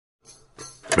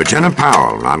Lieutenant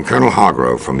Powell, I'm Colonel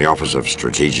Hargrove from the Office of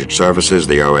Strategic Services,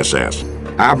 the OSS.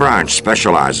 Our branch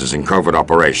specializes in covert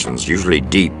operations, usually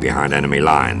deep behind enemy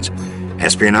lines.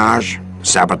 Espionage,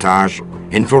 sabotage,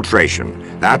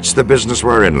 infiltration. That's the business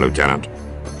we're in, Lieutenant.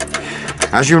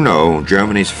 As you know,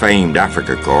 Germany's famed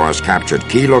Africa Corps has captured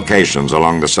key locations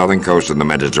along the southern coast of the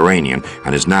Mediterranean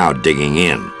and is now digging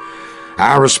in.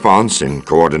 Our response, in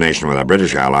coordination with our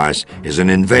British allies, is an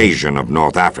invasion of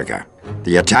North Africa.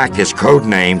 The attack is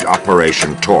codenamed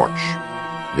Operation Torch.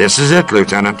 This is it,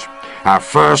 Lieutenant. Our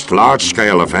first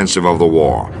large-scale offensive of the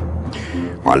war.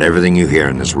 While everything you hear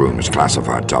in this room is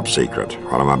classified top secret,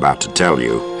 what I'm about to tell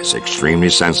you is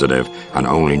extremely sensitive and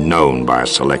only known by a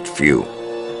select few.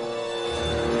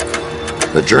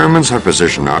 The Germans have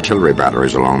positioned artillery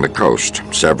batteries along the coast,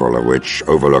 several of which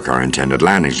overlook our intended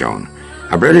landing zone.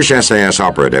 A British SAS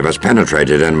operative has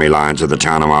penetrated enemy lines at the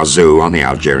town of Arzou on the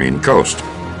Algerian coast.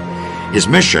 His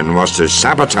mission was to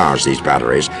sabotage these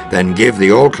batteries, then give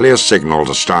the all-clear signal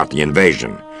to start the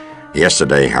invasion.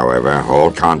 Yesterday, however,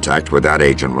 all contact with that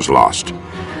agent was lost.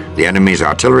 The enemy's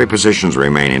artillery positions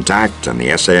remain intact, and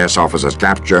the SAS officer's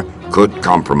capture could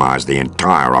compromise the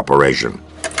entire operation.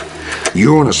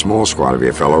 You and a small squad of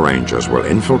your fellow Rangers will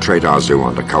infiltrate Arzou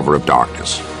under cover of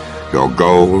darkness. Your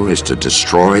goal is to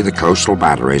destroy the coastal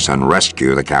batteries and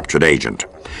rescue the captured agent.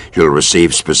 You'll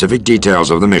receive specific details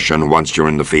of the mission once you're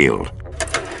in the field.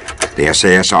 The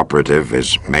SAS operative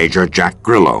is Major Jack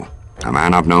Grillo, a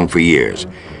man I've known for years.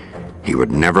 He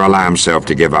would never allow himself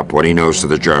to give up what he knows to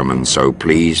the Germans, so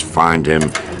please find him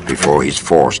before he's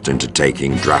forced into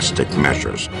taking drastic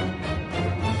measures.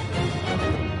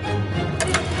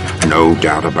 No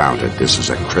doubt about it, this is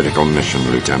a critical mission,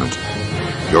 Lieutenant.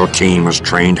 Your team has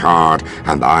trained hard,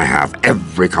 and I have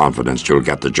every confidence you'll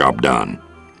get the job done.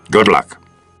 Good luck.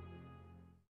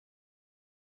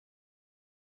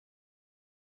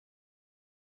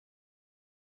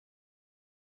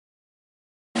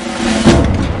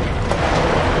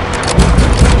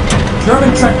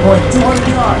 German checkpoint, 200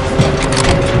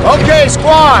 yards. Okay,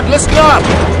 squad, listen up.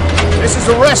 This is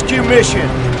a rescue mission,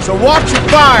 so watch your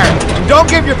fire and don't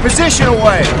give your position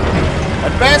away.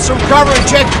 Advance from cover and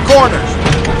check the corners.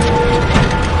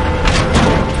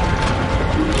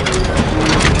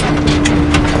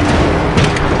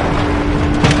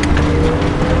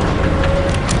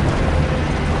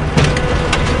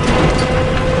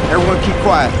 Everyone keep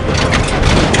quiet.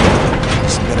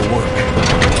 This better work.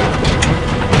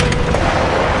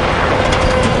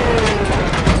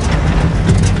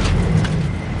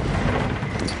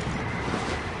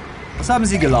 Was haben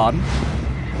Sie geladen?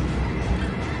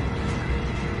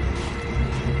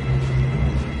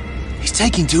 He's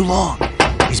taking too long.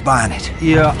 He's buying it.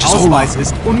 Ihr Ausweis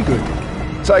ist ungültig.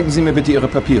 Zeigen Sie mir bitte Ihre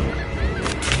Papiere.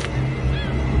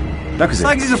 Danke sehr.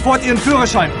 Zeigen Sie sofort Ihren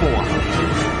Führerschein vor.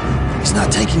 He's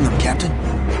not taking them, Captain.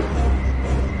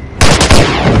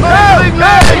 Hey!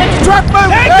 Hey! Truck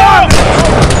move! Hey, go!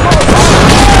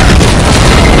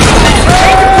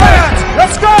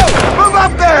 Let's go! Move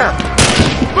up there!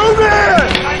 Move in!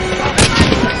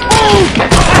 Move!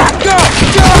 Go!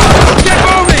 Go! Get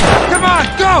moving! Come on!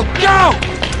 Go! Go!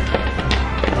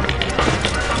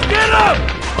 Get up!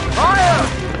 Fire!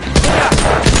 Yeah.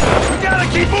 We gotta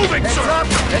keep moving, sir! Up.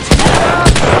 Let's keep up!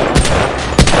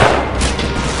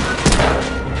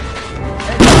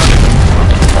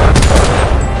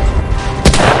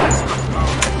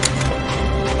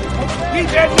 Keep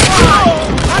it moving!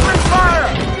 Under fire!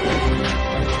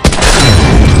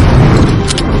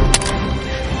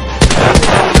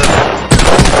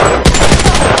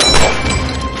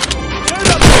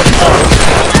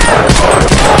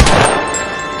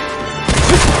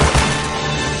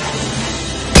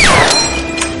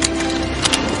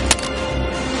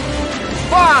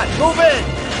 Move in!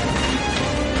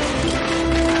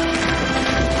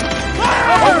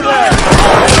 Over there!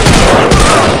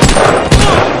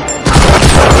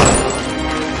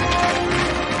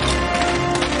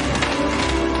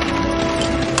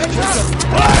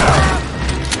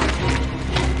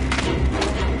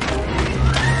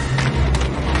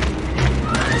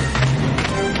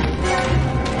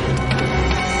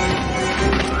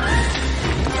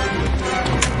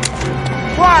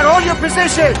 Quiet, hold your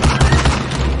position!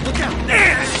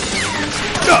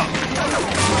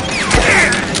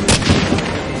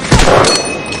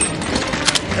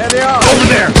 There they are! Over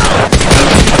there!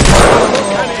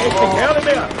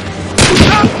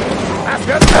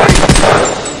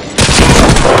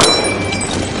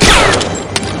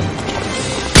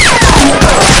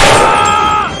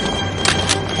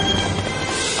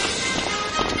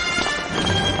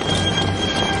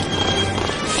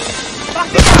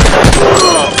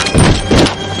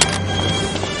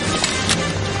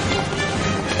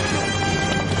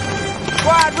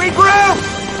 Regroup!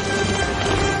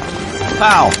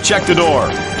 Powell, check the door.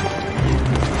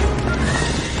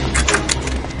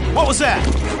 What was that?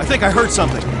 I think I heard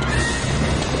something.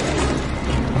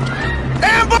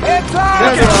 Ambush! It's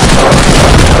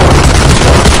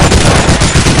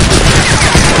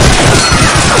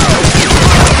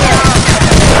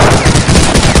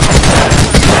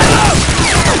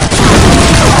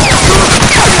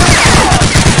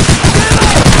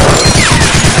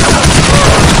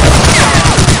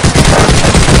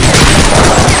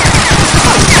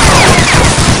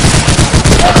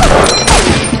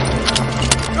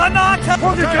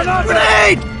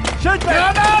Grenade! Schütze!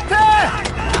 Granate!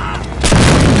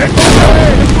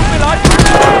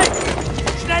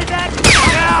 Schnell weg!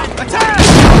 Ja! Attack!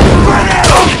 Grenade!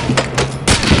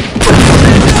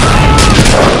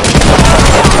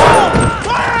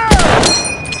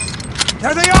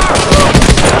 There they are!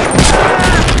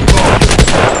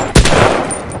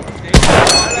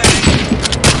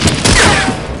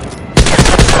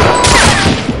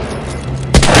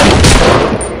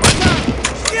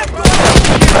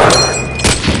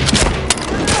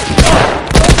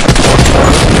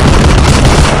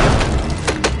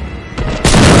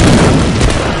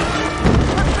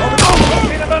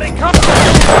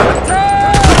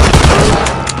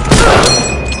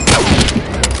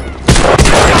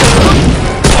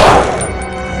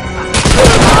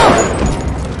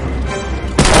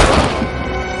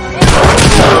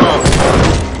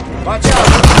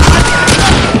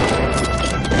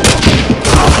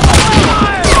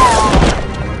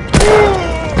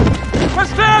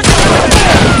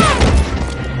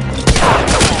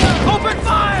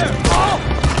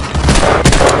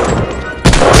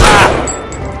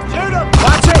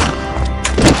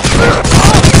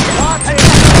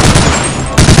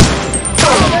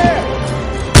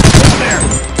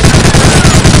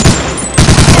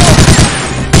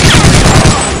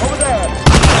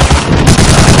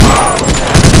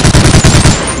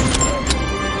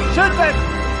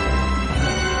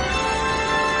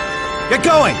 Get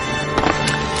going!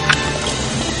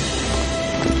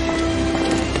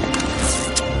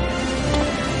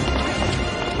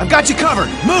 I've got you covered!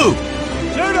 Move!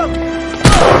 Shoot him!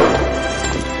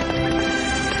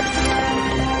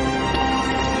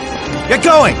 Get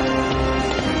going!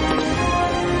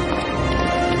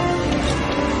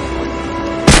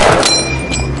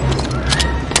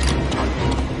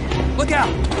 Look out!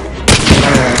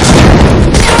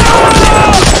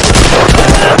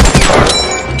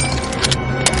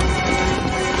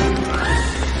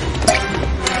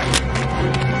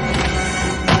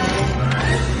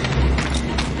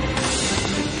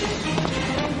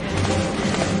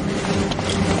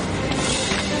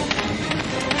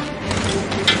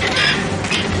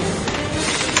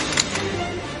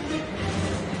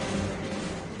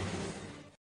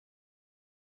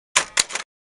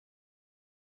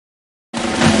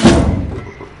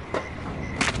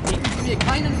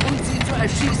 Keinen Grund, sie zu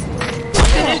erschießen.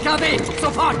 Den LKW,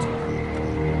 sofort!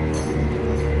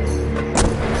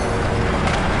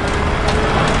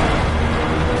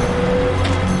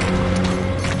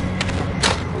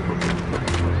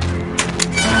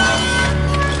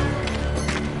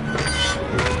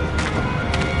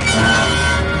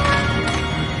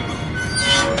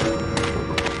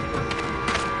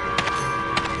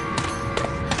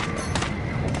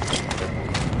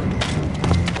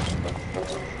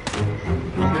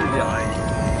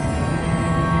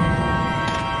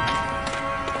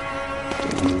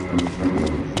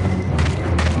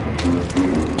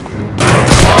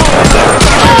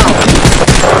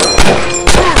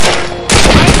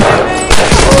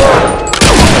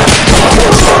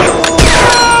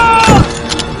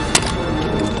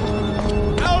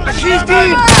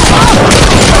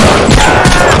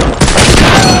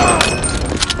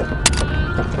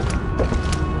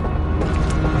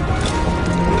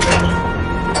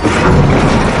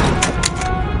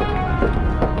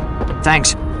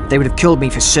 Thanks. They would have killed me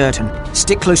for certain.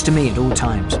 Stick close to me at all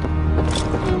times.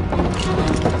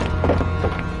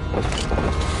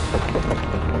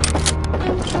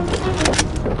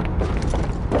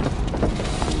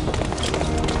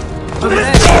 Over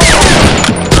there!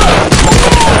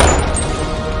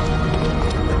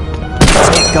 Let's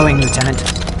get going, Lieutenant.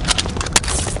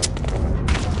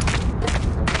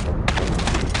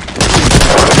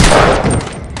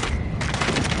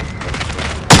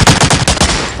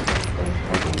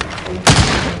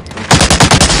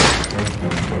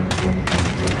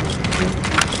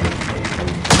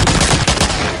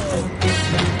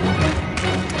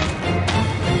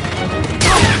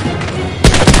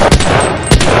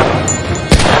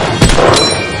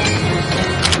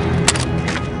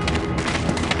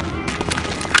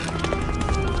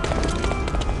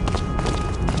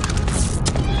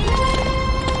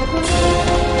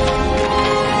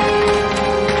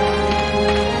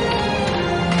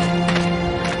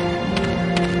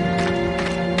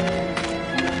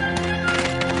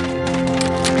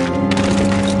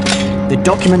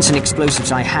 documents and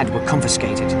explosives I had were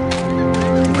confiscated.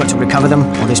 I've got to recover them,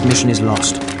 or this mission is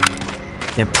lost.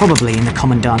 They're probably in the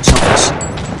Commandant's office.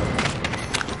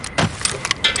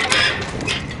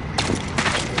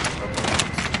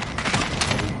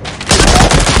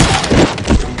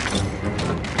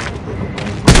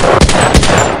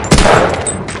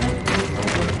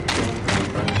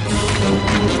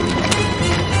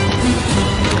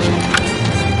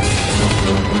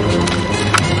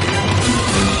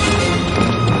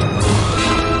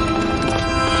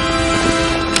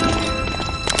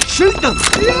 Shoot them!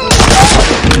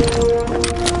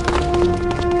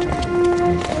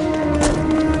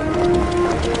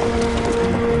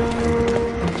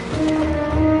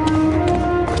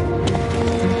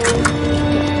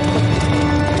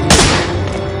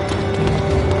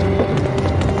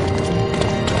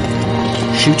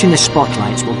 Shooting the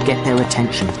spotlights will get their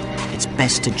attention. It's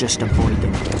best to just avoid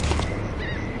them.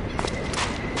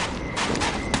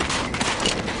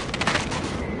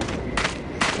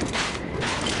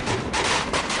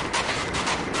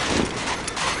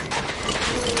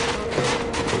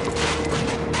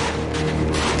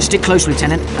 Stick close,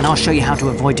 Lieutenant, and I'll show you how to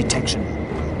avoid detection.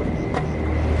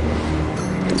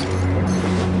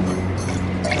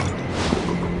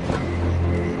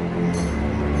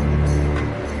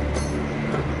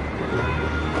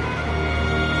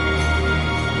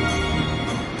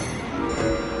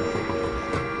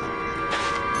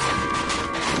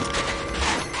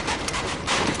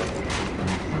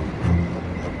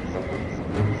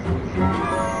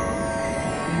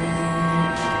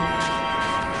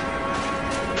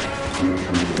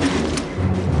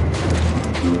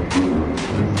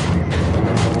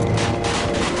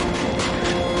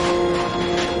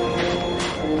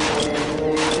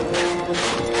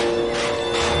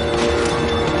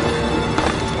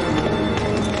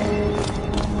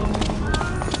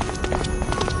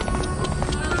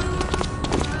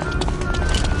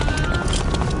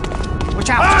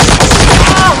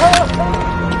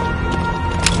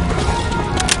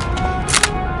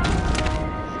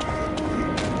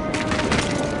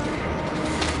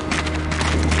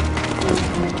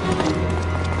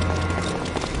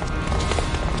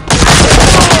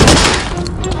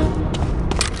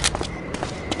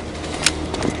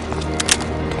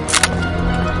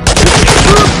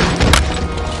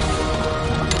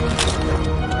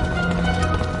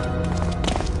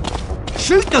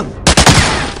 Shoot them!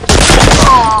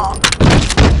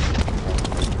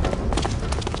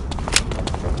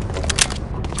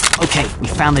 Okay, we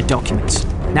found the documents.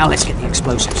 Now let's get the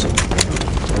explosives. You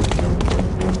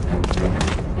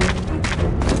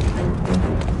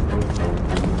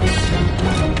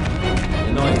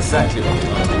know exactly what you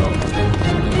want to know.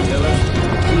 Can you tell us?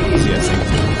 The easiest thing to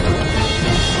do.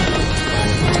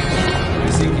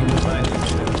 We're seeking to find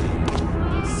explosive.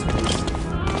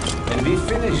 When we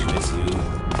finish with you,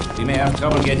 we may have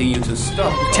trouble getting you to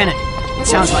stop. Lieutenant, it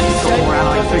sounds like you've got more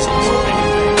Allied prisoners.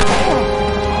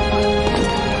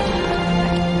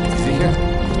 Sicher?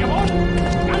 Jawohl,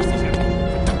 ganz sicher.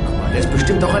 Guck mal, der ist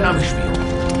bestimmt auch ein Amtsspion.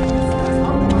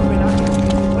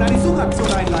 Und eine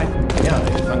Suchaktion einleiten. Ja,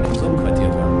 wir fangen uns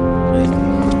umquartiert an. Richtig.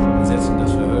 Wir setzen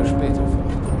das Verhör später fort.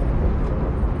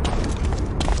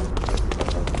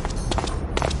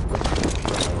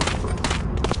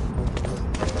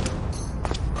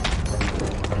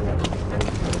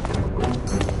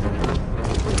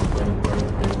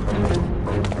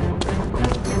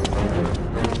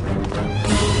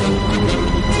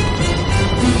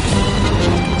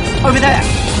 Over there!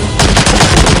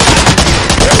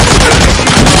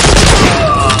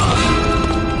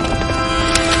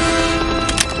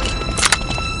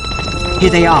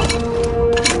 Here they are.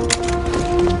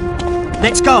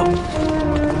 Let's go!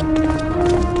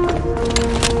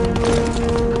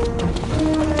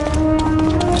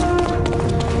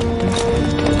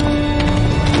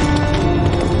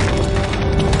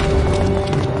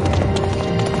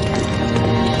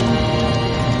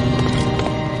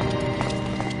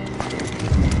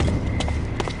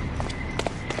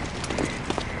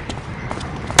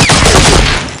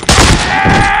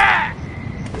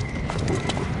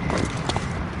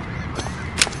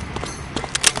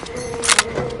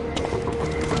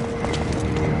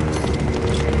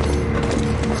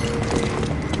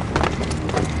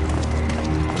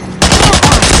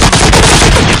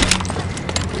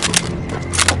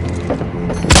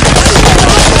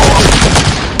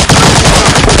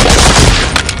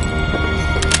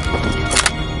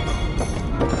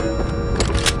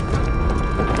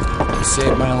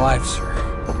 Saved my life, sir.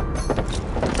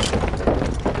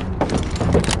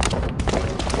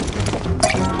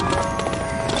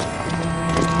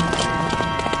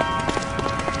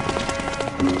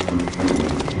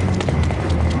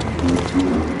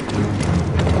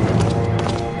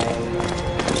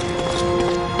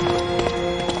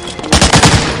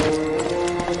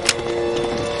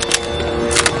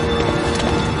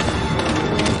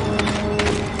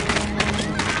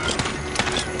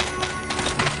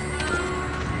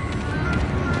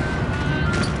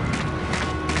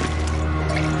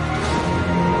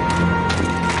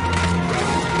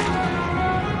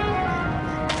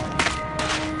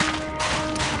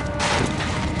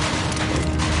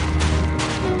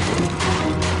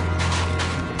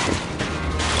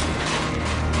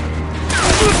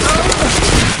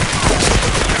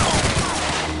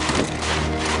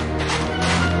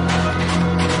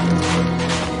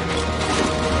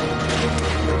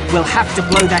 We'll have to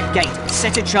blow that gate.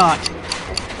 Set a charge.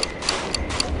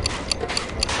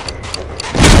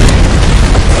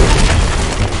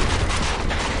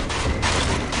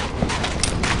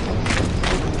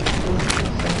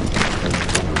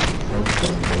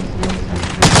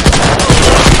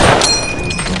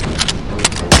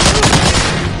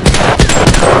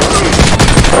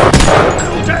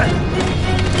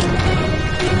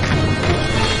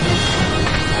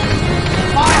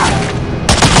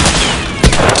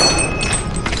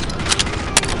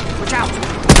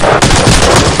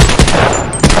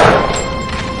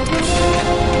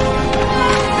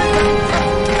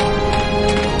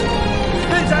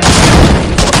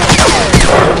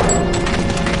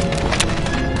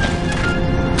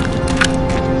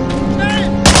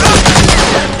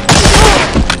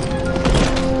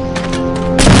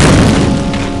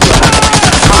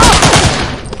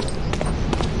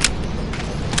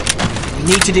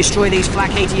 Need to destroy these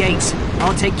flak 88s.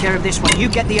 I'll take care of this one. You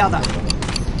get the other.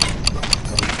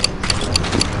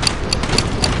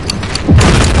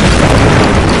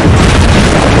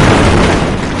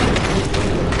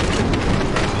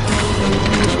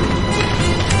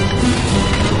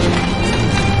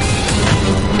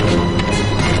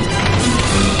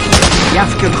 The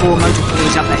Africa Corps motor pool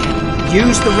is up ahead.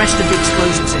 Use the rest of the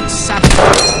explosives and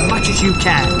sabotage as much as you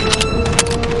can.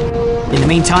 In the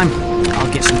meantime,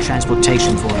 I'll get some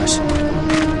transportation for us.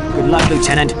 Good luck,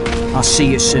 Lieutenant. I'll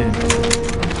see you soon.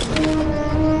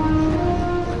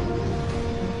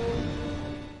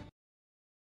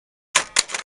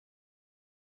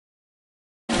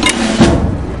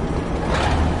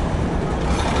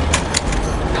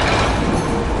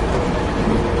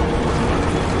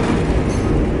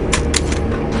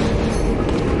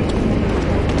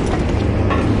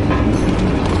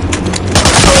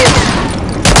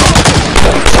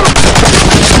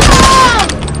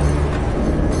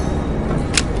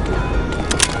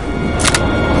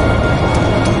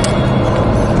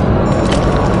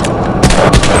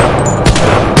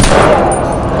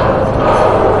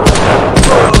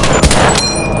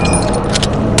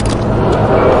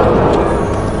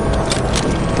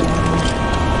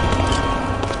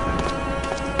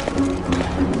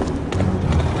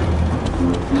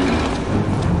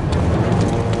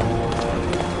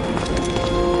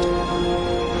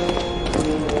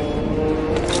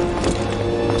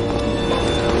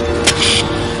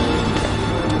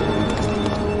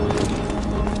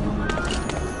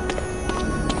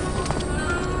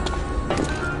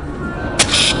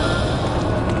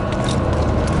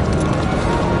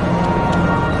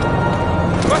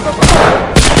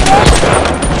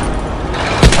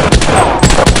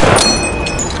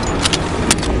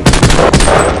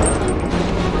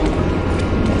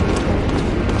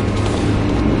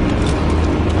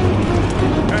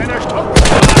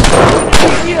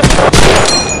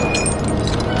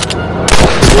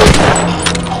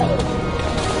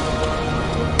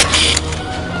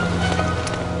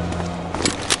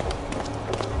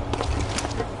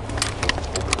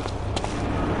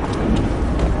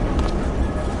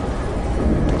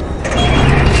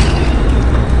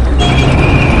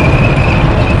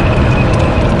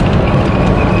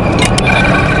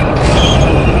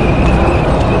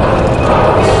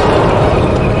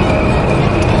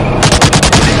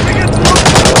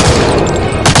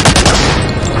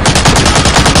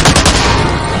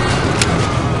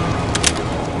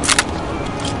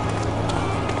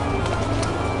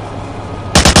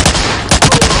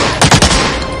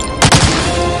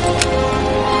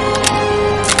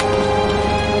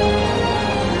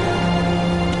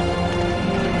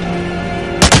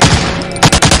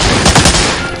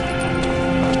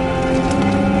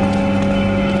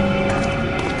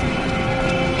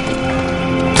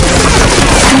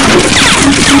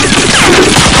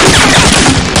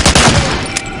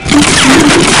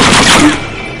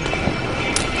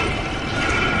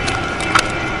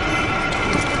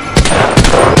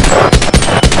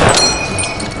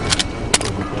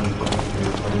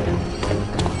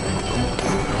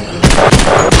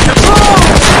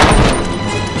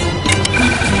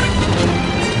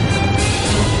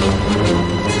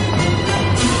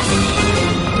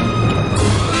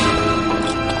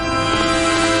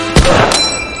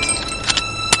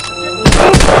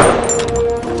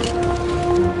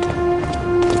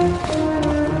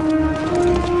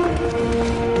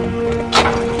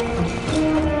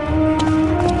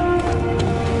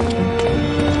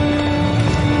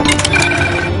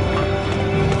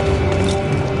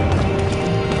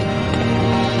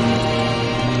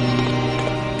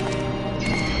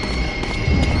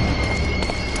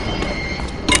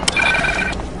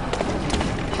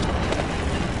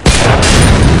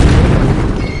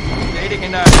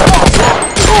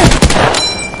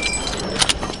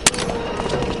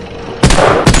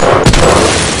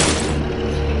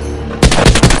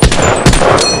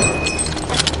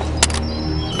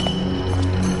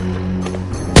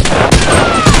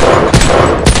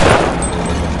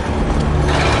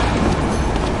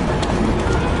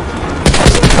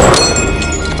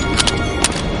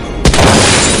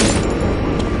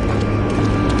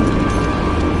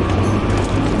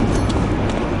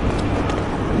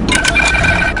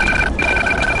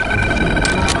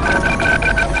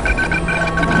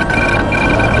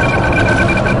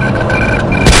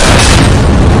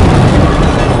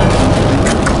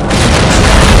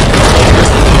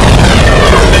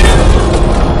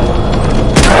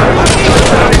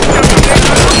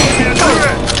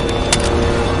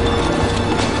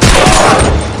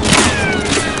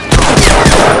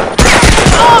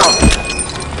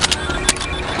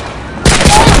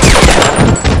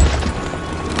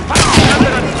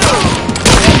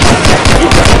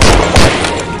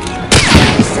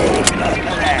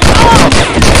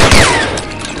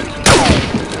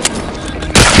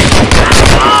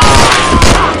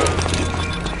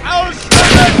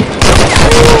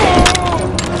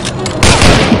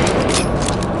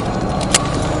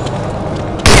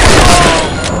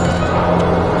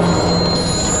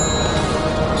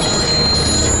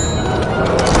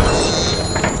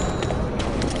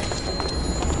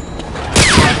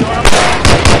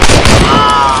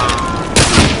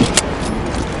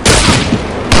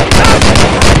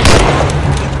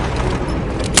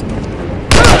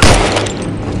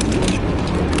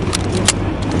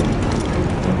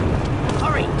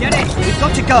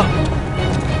 backup!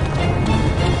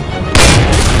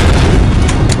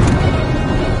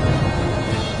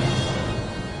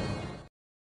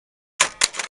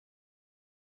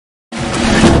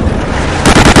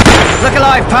 Look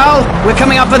alive, Powell! We're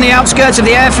coming up on the outskirts of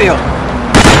the airfield.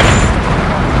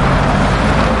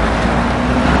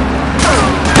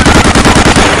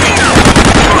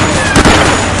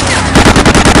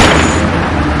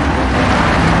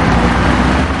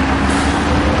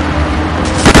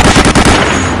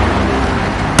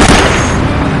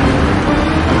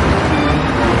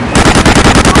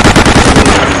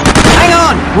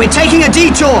 We're taking a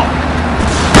detour!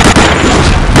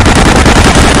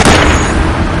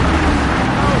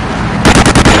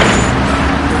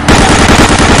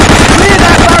 Clear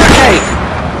that barricade!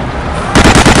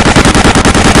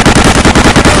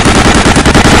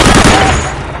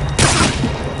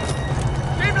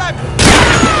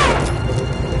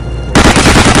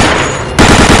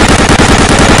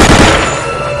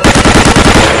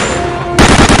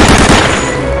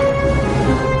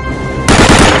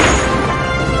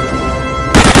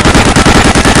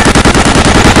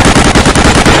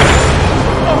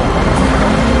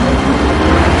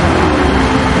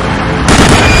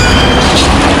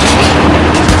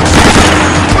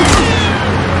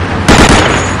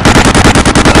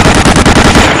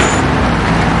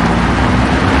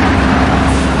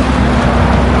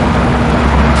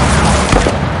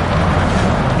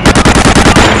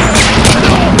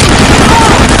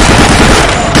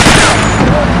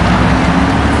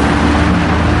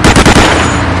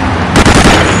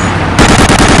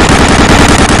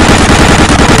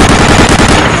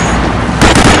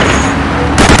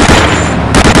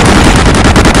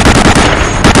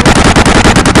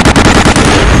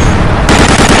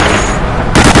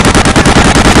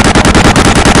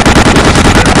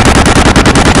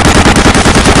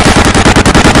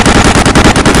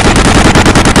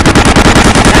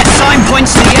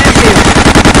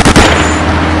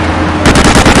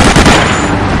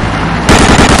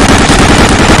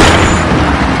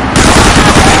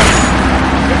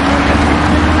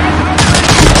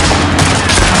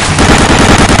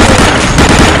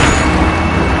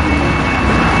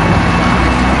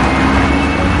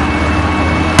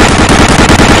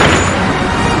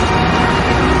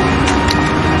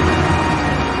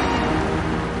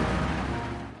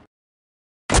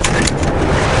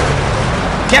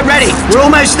 Get ready, we're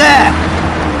almost there!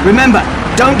 Remember,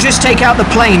 don't just take out the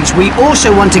planes, we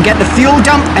also want to get the fuel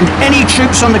dump and any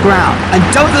troops on the ground. And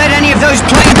don't let any of those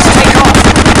planes take off!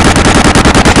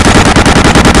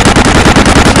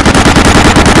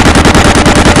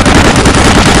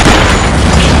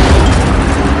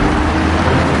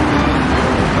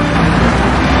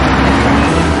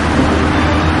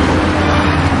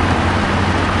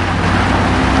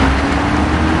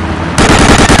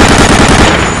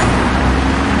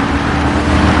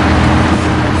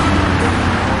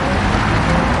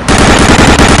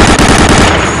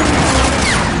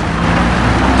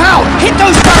 Hit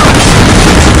those barrels!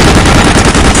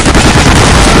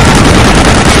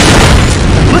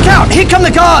 Look out! Here come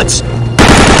the guards!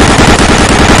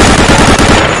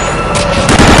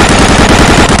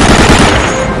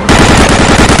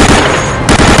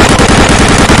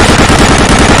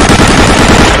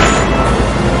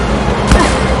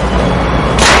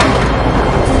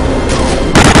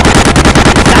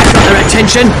 That got their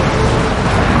attention!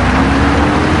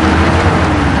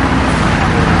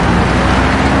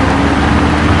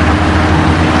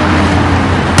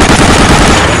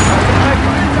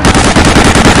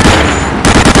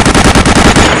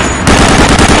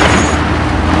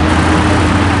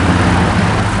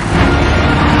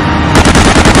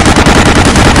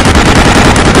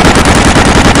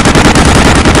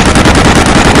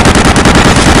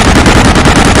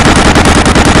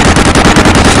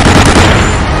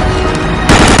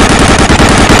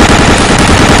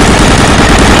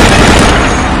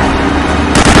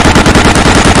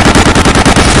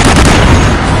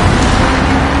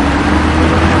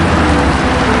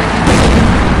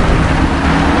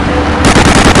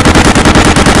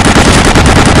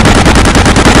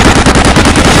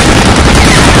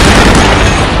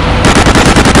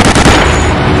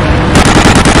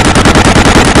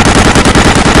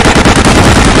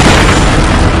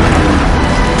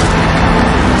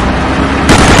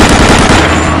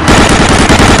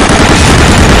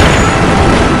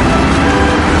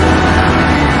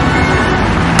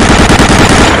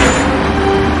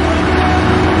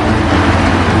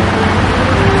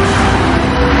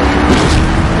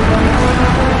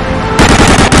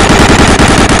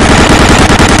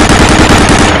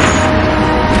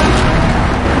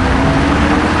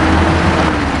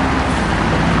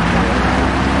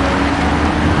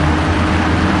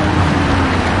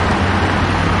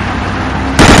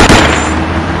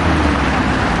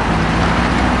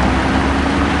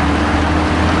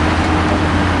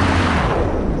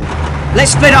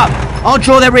 Let's split up. I'll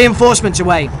draw their reinforcements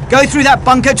away. Go through that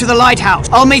bunker to the lighthouse.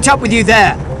 I'll meet up with you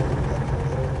there.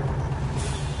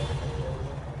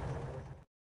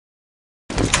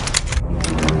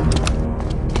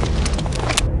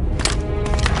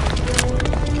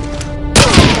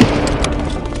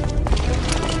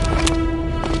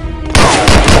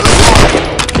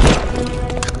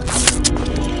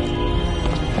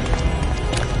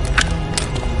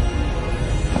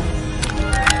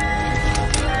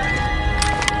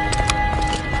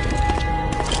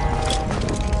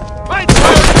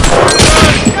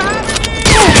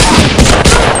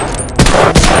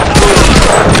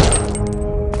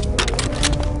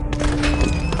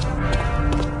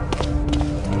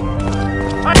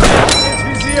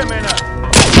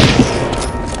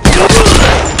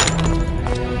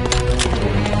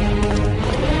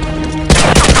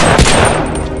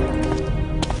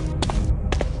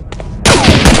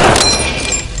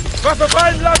 Waffe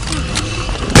fallen lassen!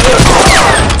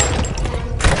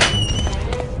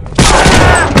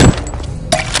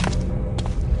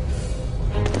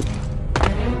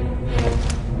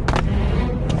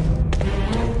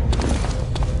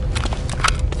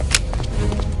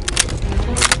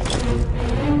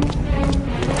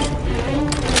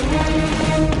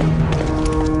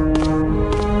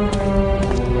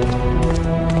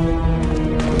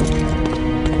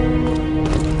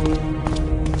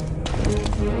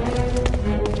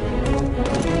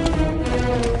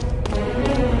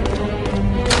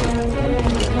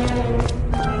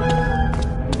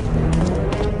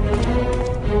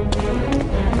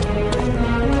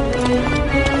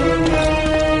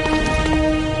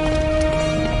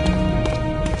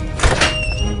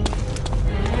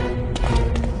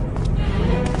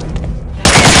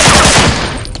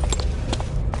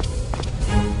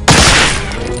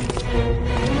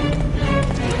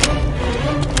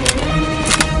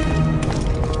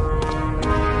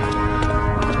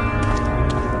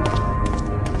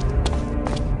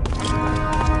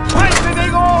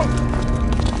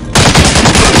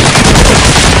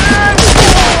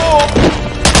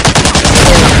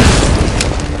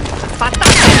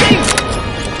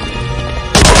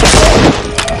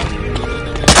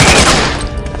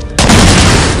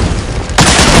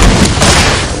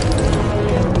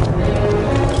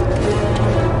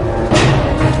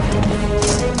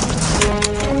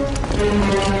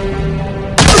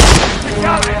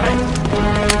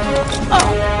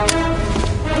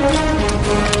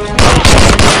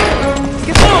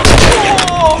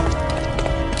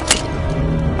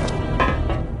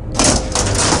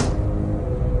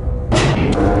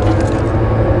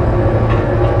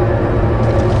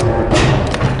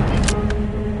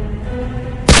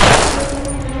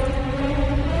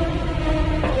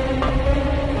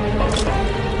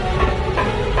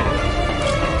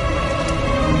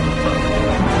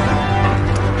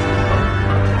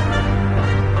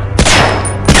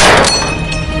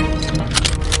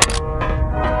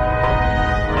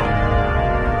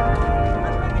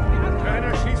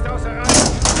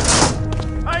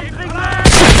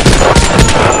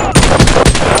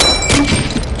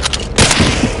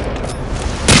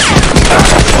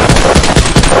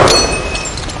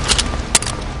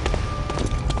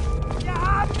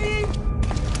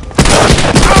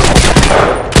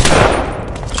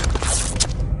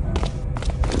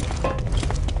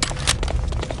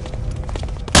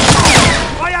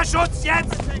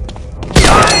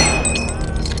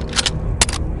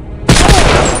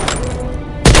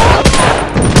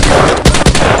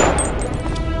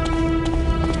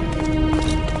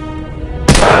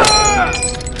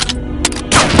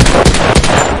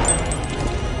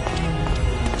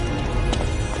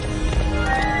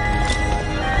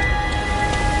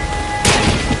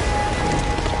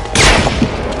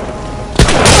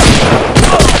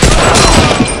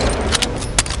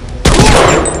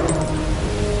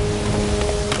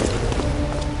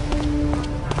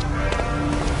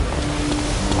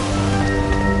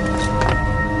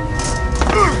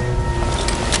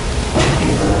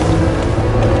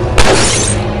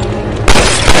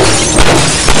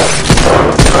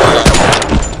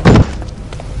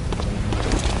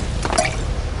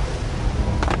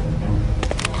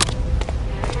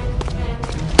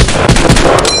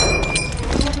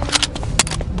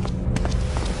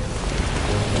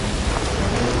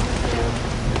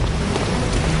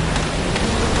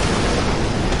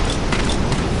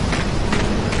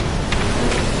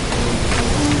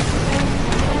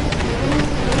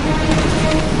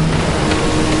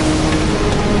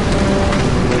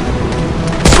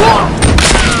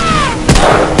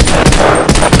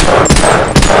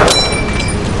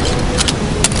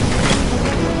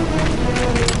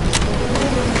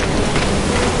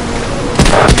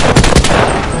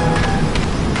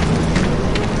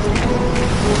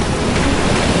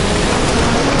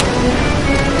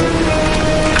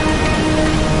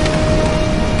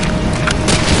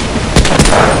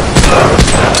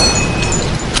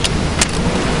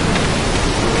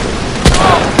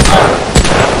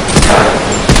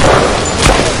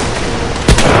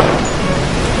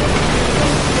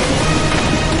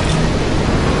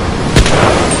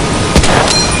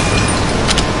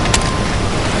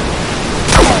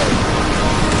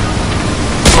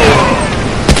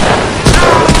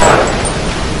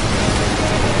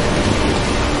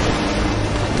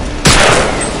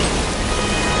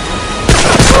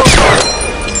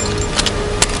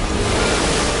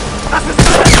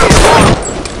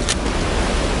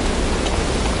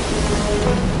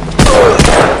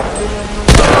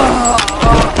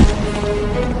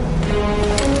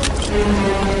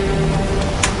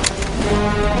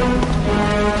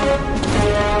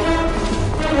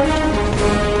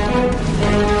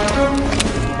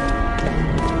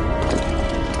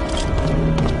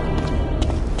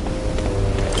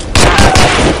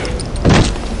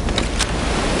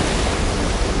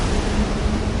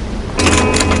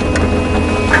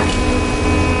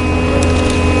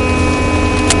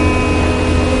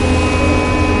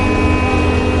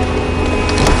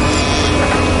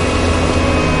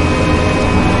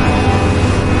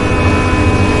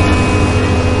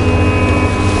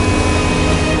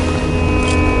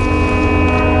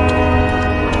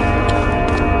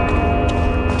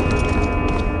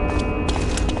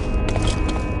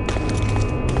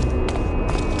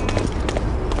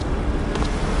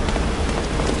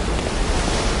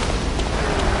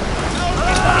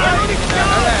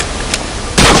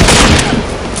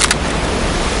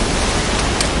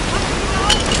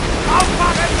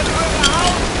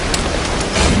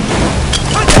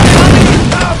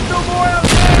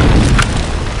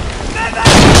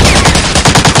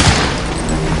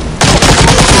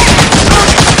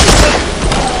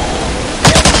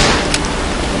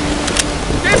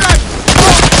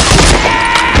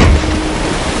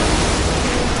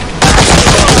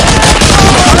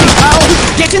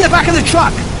 Get in the back of the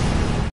truck!